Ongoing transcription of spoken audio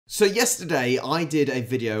So yesterday I did a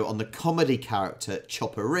video on the comedy character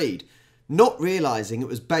Chopper Reid, not realising it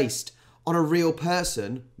was based on a real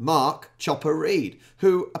person, Mark Chopper Reid,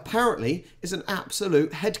 who apparently is an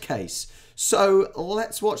absolute head case. So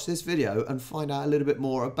let's watch this video and find out a little bit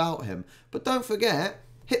more about him. But don't forget,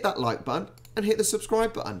 hit that like button and hit the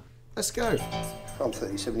subscribe button. Let's go. I'm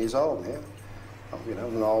 37 years old now. I'm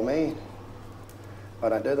an old man. I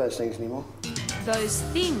don't do those things anymore. Those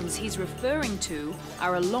things he's referring to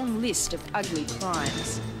are a long list of ugly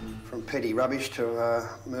crimes. From petty rubbish to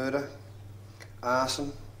murder,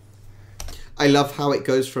 arson. I love how it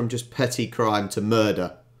goes from just petty crime to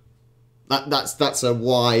murder. That's a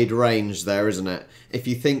wide range there, isn't it? If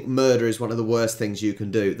you think murder is one of the worst things you can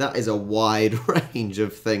do, that is a wide range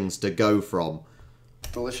of things to go from.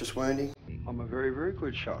 Malicious wounding. I'm a very, very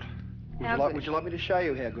good shot. Would you like me to show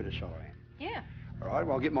you how good a shot I am? Yeah. All right,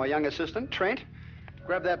 well, I'll get my young assistant, Trent.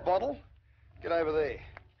 Grab that bottle. Get over there.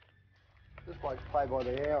 This bloke's paid by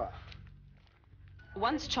the hour.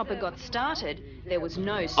 Once Chopper got started, there was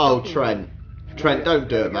no Oh, stopping Trent. Trent, don't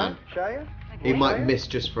do it, man. Show you? He might miss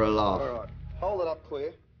just for a laugh. All right. Hold it up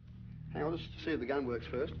clear. Hang on, just see if the gun works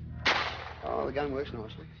first. Oh, the gun works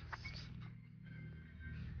nicely.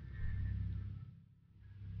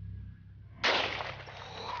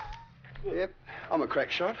 Yep, I'm a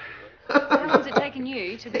crack shot. How long's it taken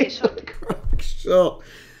you to be a shot? Crack shot.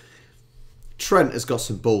 Trent has got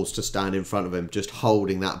some balls to stand in front of him, just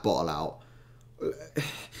holding that bottle out.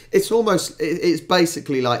 It's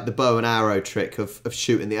basically like the bow and arrow trick of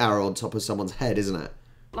shooting the arrow on top of someone's head, isn't it?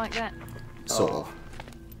 Like that. Sort of.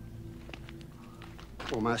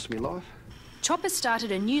 For most of my life. Chopper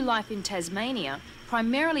started a new life in Tasmania,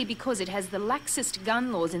 primarily because it has the laxest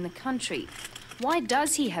gun laws in the country. Why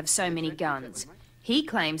does he have so many guns? He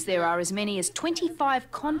claims there are as many as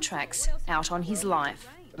 25 contracts out on his life.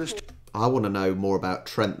 I want to know more about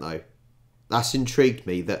Trent, though. That's intrigued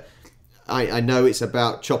me. That I know it's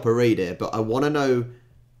about Chopper Reid here, but I want to know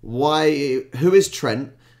who is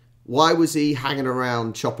Trent? Why was he hanging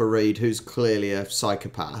around Chopper Reid, who's clearly a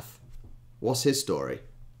psychopath? What's his story?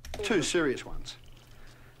 Two serious ones.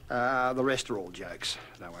 The rest are all jokes.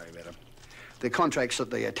 Don't worry about them. The contracts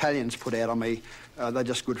that the Italians put out on me, they're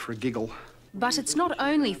just good for a giggle. But it's not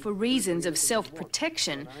only for reasons of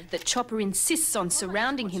self-protection that Chopper insists on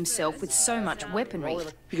surrounding himself with so much weaponry.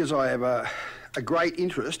 Because I have a great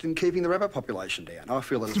interest in keeping the rabbit population down. I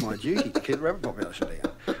feel that it's my duty to keep the rabbit population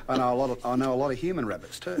down. I know a lot of human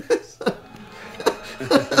rabbits too.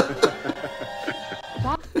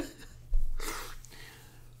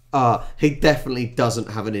 He definitely doesn't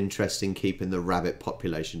have an interest in keeping the rabbit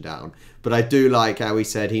population down. But I do like how he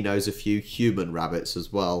said he knows a few human rabbits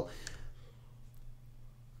as well.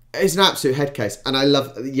 It's an absolute head case. And I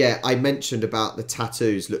love, yeah, I mentioned about the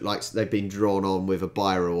tattoos look like they've been drawn on with a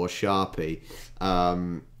biro or Sharpie.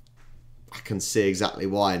 I can see exactly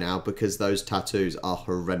why now, because those tattoos are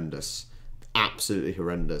horrendous. Absolutely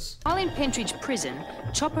horrendous. While in Pentridge prison,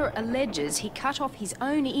 Chopper alleges he cut off his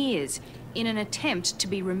own ears in an attempt to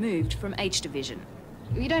be removed from H Division.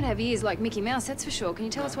 You don't have ears like Mickey Mouse, that's for sure. Can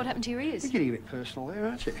you tell us what happened to your ears? You're getting a bit personal there,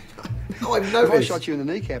 aren't you? Oh, I've If noticed. I shot you in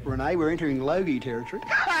the kneecap, Renee, we're entering Logie territory.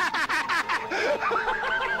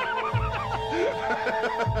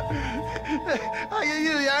 Oh,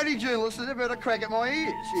 you're the only journalist that ever had a crack at my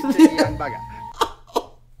ears, you dirty young bugger.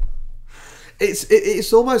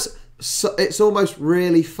 It's almost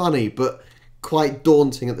really funny, but quite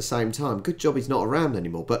daunting at the same time. Good job he's not around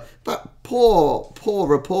anymore. But poor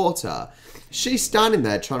reporter, she's standing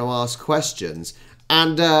there trying to ask questions,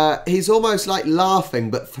 and he's almost like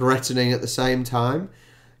laughing but threatening at the same time.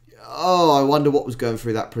 Oh, I wonder what was going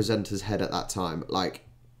through that presenter's head at that time. Like,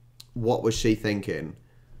 what was she thinking?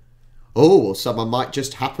 Oh, well, someone might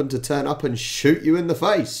just happen to turn up and shoot you in the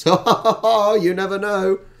face. You never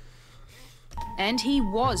know. And he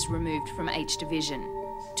was removed from H Division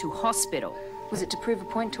to hospital. Was it to prove a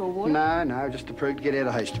point to a warden? No, just to prove to get out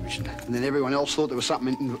of H Division. And then everyone else thought there was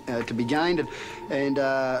something to be gained, and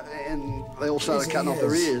they all started cutting off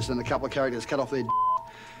their ears, and a couple of characters cut off their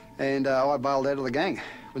and I bailed out of the gang.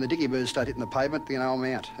 When the dicky birds start hitting the pavement, I'm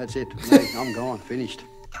out. That's it. Me, I'm gone, finished.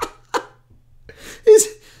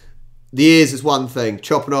 The ears is one thing.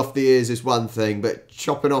 Chopping off the ears is one thing, but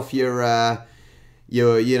chopping off your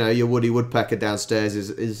Woody Woodpecker downstairs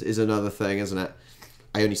is another thing, isn't it?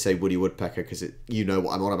 I only say Woody Woodpecker because you know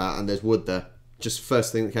what I'm on about, and there's wood there. Just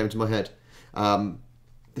first thing that came to my head.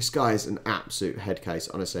 This guy is an absolute head case,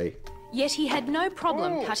 honestly. Yet he had no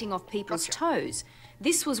problem cutting off people's toes.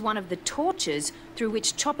 This was one of the tortures through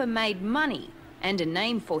which Chopper made money and a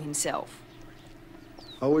name for himself.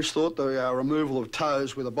 I always thought the removal of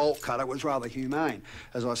toes with a bolt cutter was rather humane.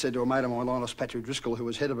 As I said to a mate of mine, Linus Patrick Driscoll, who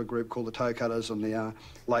was head of a group called the Toe Cutters in the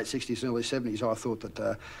late 60s and early 70s, I thought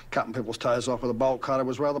that cutting people's toes off with a bolt cutter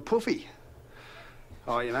was rather puffy.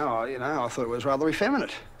 Oh, I thought it was rather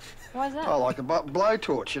effeminate. Why is that? I like a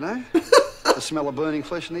blowtorch, the smell of burning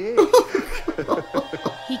flesh in the air.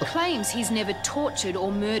 He claims he's never tortured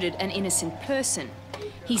or murdered an innocent person.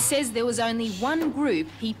 He says there was only one group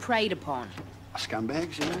he preyed upon.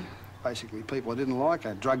 Scumbags, basically people I didn't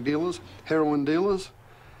like, drug dealers, heroin dealers,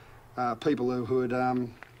 people who had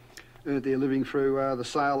earned their living through the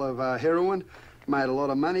sale of heroin, made a lot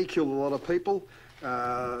of money, killed a lot of people.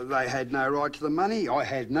 They had no right to the money. I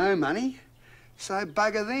had no money, so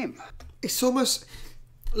bugger them. It's almost...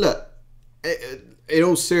 Look, in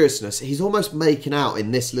all seriousness, he's almost making out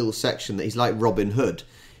in this little section that he's like Robin Hood.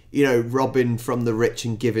 Robbing from the rich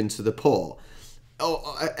and giving to the poor.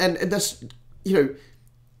 Oh, and that's...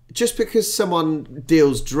 just because someone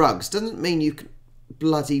deals drugs doesn't mean you can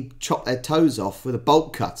bloody chop their toes off with a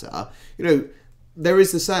bolt cutter. There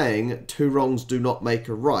is the saying, 2 wrongs do not make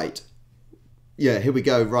a right. Yeah, here we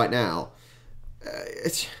go right now.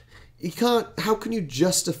 You can't... How can you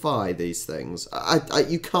justify these things?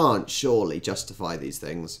 You can't surely justify these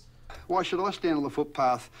things. Why should I stand on the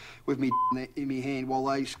footpath with me in my hand while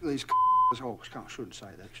these oh, I shouldn't say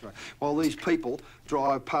that, should I? While these people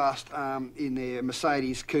drive past in their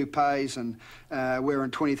Mercedes coupes and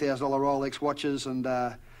wearing $20,000 Rolex watches and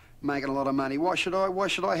making a lot of money. Why should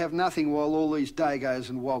I have nothing while all these dagos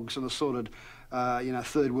and wogs and assorted,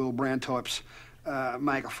 third world brand types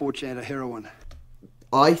make a fortune out of heroin?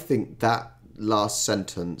 I think that last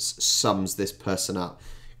sentence sums this person up.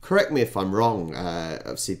 Correct me if I'm wrong.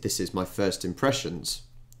 Obviously, this is my first impressions,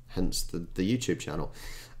 hence the YouTube channel.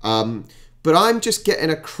 But I'm just getting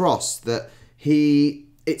across that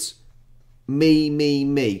it's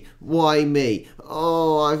me. Why me?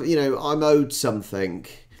 Oh, I'm owed something.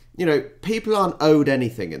 People aren't owed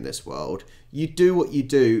anything in this world. You do what you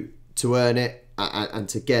do to earn it and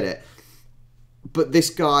to get it. But this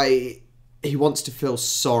guy, he wants to feel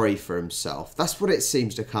sorry for himself. That's what it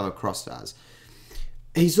seems to come across as.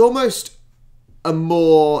 He's almost a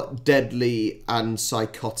more deadly and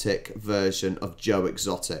psychotic version of Joe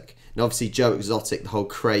Exotic. And obviously Joe Exotic, the whole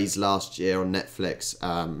craze last year on Netflix,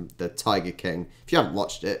 the Tiger King. If you haven't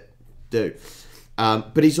watched it, do.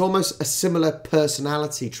 But he's almost a similar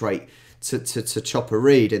personality trait to Chopper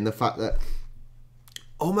Reid in the fact that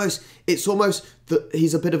it's almost that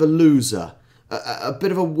he's a bit of a loser, a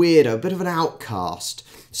bit of a weirdo, a bit of an outcast.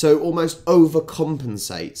 So almost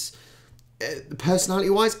overcompensates.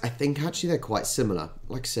 Personality-wise, I think actually they're quite similar.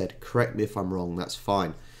 Like I said, correct me if I'm wrong, that's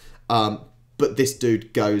fine. But this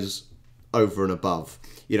dude goes over and above.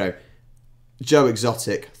 Joe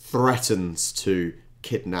Exotic threatens to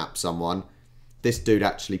kidnap someone. This dude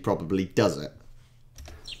actually probably does it.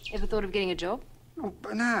 Ever thought of getting a job? Oh,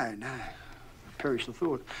 no. Perish the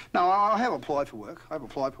thought. No, I have applied for work.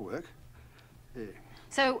 Yeah.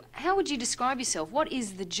 So, how would you describe yourself? What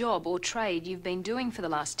is the job or trade you've been doing for the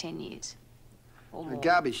last 10 years? Or more?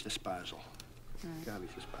 Garbage disposal.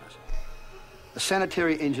 Garbage disposal. A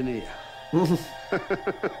sanitary engineer.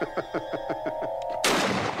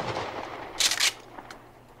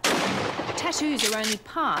 Tattoos are only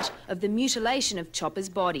part of the mutilation of Chopper's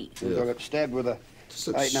body. I got stabbed with a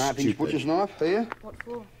 8.5-inch butcher's knife here. What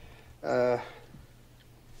for?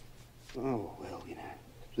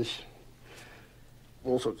 This,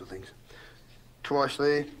 all sorts of things. Twice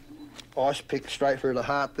there, ice pick straight through the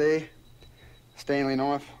heart there, Stanley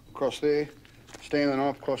knife across there, Stanley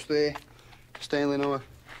knife across there, Stanley knife,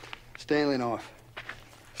 Stanley knife,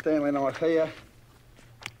 Stanley knife here,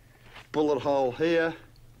 bullet hole here,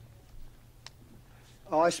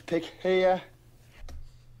 ice pick here.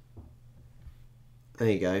 There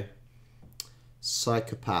you go.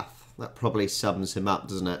 Psychopath. That probably sums him up,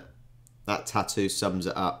 doesn't it? That tattoo sums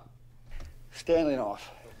it up. Stanley knife.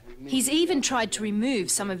 He's even tried to remove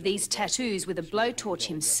some of these tattoos with a blowtorch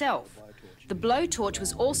himself. The blowtorch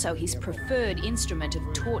was also his preferred instrument of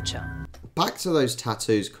torture. Back to those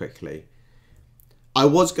tattoos quickly. I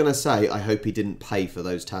was going to say I hope he didn't pay for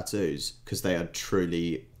those tattoos because they are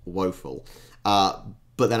truly woeful.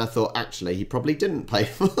 But then I thought actually he probably didn't pay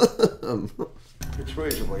for them. It's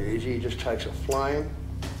reasonably easy. He just takes a flame,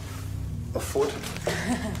 a foot,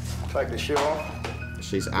 take the shoe off.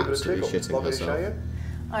 She's absolutely shitting herself.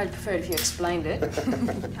 I'd prefer it if you explained it.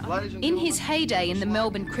 In his heyday in the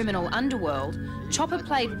Melbourne criminal underworld, Chopper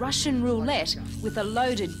played Russian roulette with a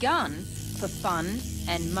loaded gun for fun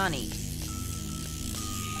and money.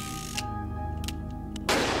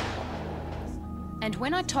 And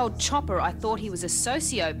when I told Chopper I thought he was a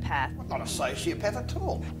sociopath... Not a sociopath at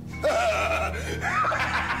all.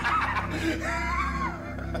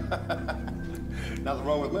 Nothing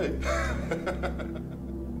wrong with me.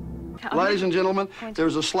 Ladies and gentlemen, there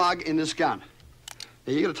is a slug in this gun.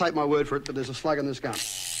 Now, you've got to take my word for it, but there's a slug in this gun.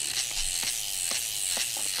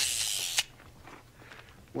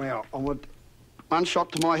 Well, I want one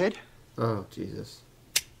shot to my head. Oh, Jesus.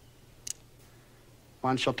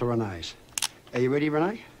 One shot to Renee's. Are you ready,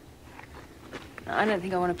 Renee? I don't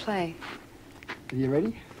think I want to play. Are you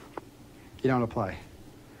ready? You don't want to play.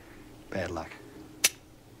 Bad luck.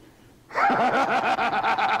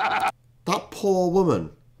 That poor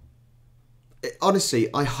woman. Honestly,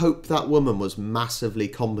 I hope that woman was massively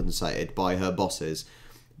compensated by her bosses,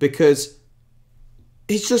 because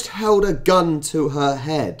he's just held a gun to her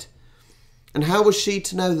head. And how was she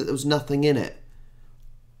to know that there was nothing in it?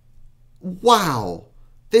 Wow.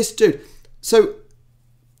 This dude. So,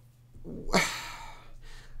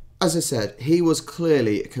 as I said, he was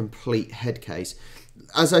clearly a complete head case.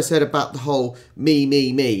 As I said about the whole me,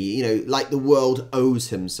 you know, like the world owes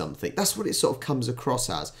him something. That's what it sort of comes across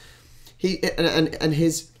as. And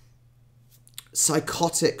his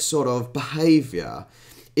psychotic sort of behaviour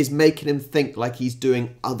is making him think like he's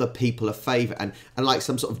doing other people a favour and like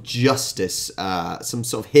some sort of justice, some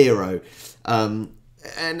sort of hero. And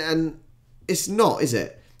it's not, is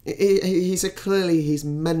it? He's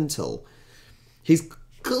mental. He's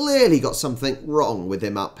clearly got something wrong with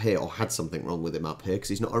him up here, or had something wrong with him up here, because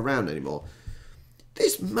he's not around anymore.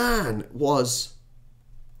 This man was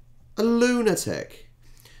a lunatic.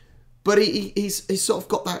 But he's sort of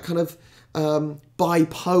got that kind of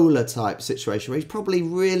bipolar type situation where he's probably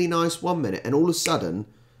really nice one minute and all of a sudden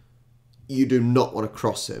you do not want to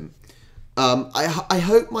cross him. I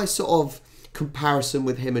hope my sort of comparison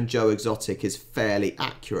with him and Joe Exotic is fairly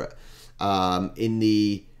accurate. In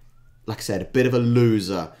the, like I said, a bit of a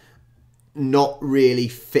loser, not really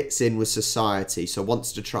fits in with society, so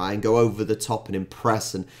wants to try and go over the top and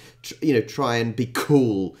impress and, you know, try and be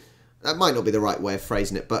cool. That might not be the right way of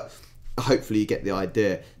phrasing it, but hopefully you get the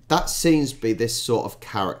idea. That seems to be this sort of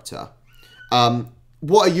character.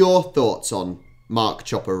 What are your thoughts on Mark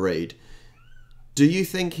Chopper Reid? Do you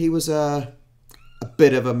think he was a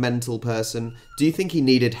bit of a mental person? Do you think he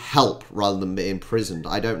needed help rather than being imprisoned?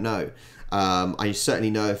 I don't know. I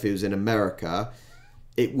certainly know if he was in America,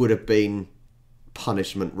 it would have been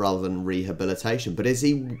punishment rather than rehabilitation. But is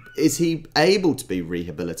he able to be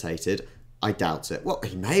rehabilitated? I doubt it. Well,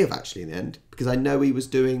 he may have actually in the end, because I know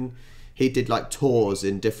he did like tours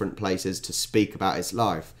in different places to speak about his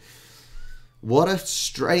life. What a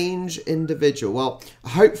strange individual. Well,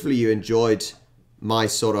 hopefully you enjoyed my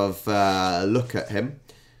sort of look at him.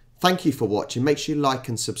 Thank you for watching. Make sure you like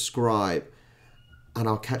and subscribe, and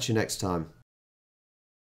I'll catch you next time.